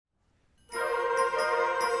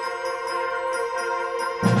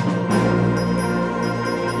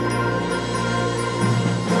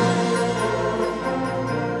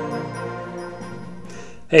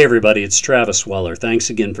Hey everybody, it's Travis Weller. Thanks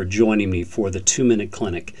again for joining me for the 2-Minute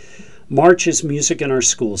Clinic. March is Music in Our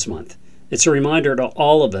Schools Month. It's a reminder to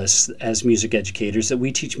all of us as music educators that we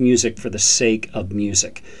teach music for the sake of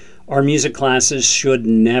music. Our music classes should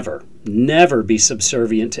never be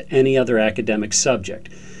subservient to any other academic subject.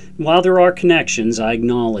 While there are connections, I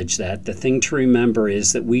acknowledge that. The thing to remember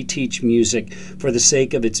is that we teach music for the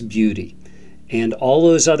sake of its beauty. And all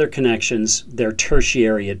those other connections, they're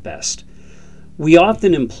tertiary at best. We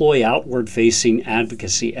often employ outward-facing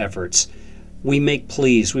advocacy efforts. We make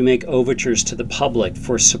pleas, we make overtures to the public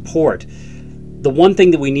for support. The one thing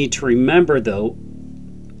that we need to remember, though,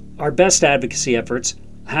 our best advocacy efforts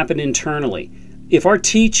happen internally. If our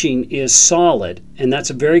teaching is solid, and that's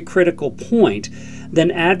a very critical point, then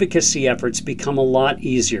advocacy efforts become a lot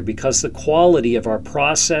easier because the quality of our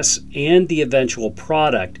process and the eventual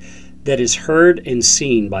product that is heard and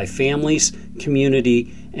seen by families,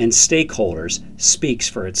 community, and stakeholders speaks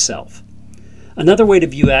for itself. Another way to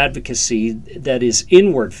view advocacy that is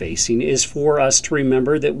inward-facing is for us to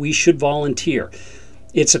remember that we should volunteer.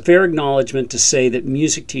 It's a fair acknowledgement to say that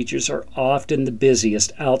music teachers are often the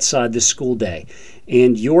busiest outside the school day,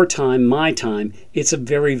 and your time, my time, it's a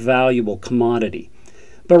very valuable commodity.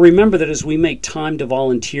 But remember that as we make time to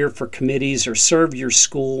volunteer for committees or serve your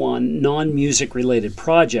school on non-music related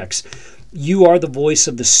projects, you are the voice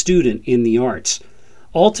of the student in the arts.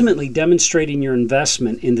 Ultimately, demonstrating your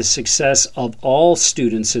investment in the success of all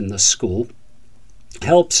students in the school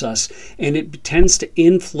helps us, and it tends to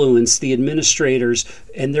influence the administrators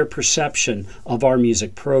and their perception of our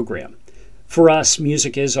music program. For us,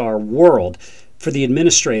 music is our world. For the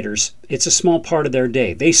administrators, it's a small part of their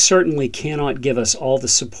day. They certainly cannot give us all the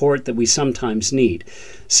support that we sometimes need.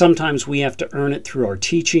 Sometimes we have to earn it through our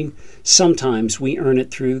teaching. Sometimes we earn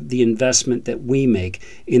it through the investment that we make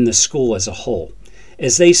in the school as a whole.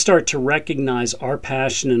 As they start to recognize our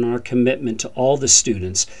passion and our commitment to all the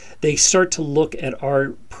students, they start to look at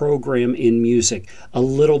our program in music a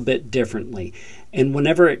little bit differently. And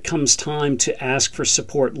whenever it comes time to ask for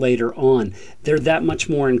support later on, they're that much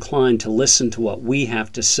more inclined to listen to what we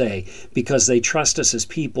have to say because they trust us as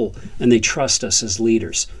people and they trust us as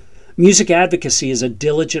leaders. Music advocacy is a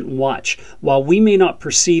diligent watch. While we may not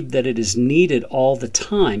perceive that it is needed all the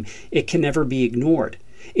time, it can never be ignored.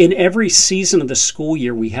 In every season of the school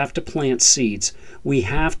year, we have to plant seeds. We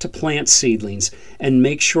have to plant seedlings and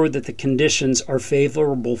make sure that the conditions are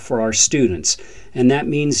favorable for our students. And that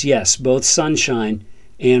means, yes, both sunshine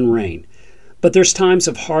and rain. But there's times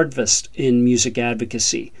of harvest in music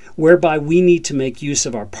advocacy, whereby we need to make use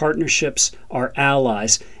of our partnerships, our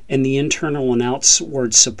allies, and the internal and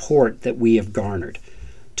outward support that we have garnered.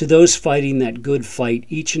 To those fighting that good fight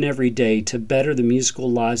each and every day to better the musical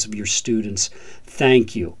lives of your students,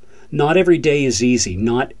 thank you. Not every day is easy,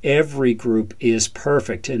 not every group is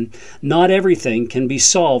perfect, and not everything can be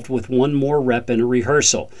solved with one more rep in a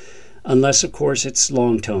rehearsal, unless of course it's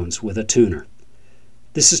long tones with a tuner.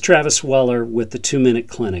 This is Travis Weller with the 2-Minute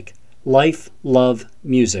Clinic. Life, love,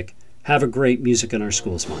 music. Have a great Music in Our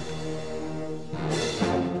Schools month.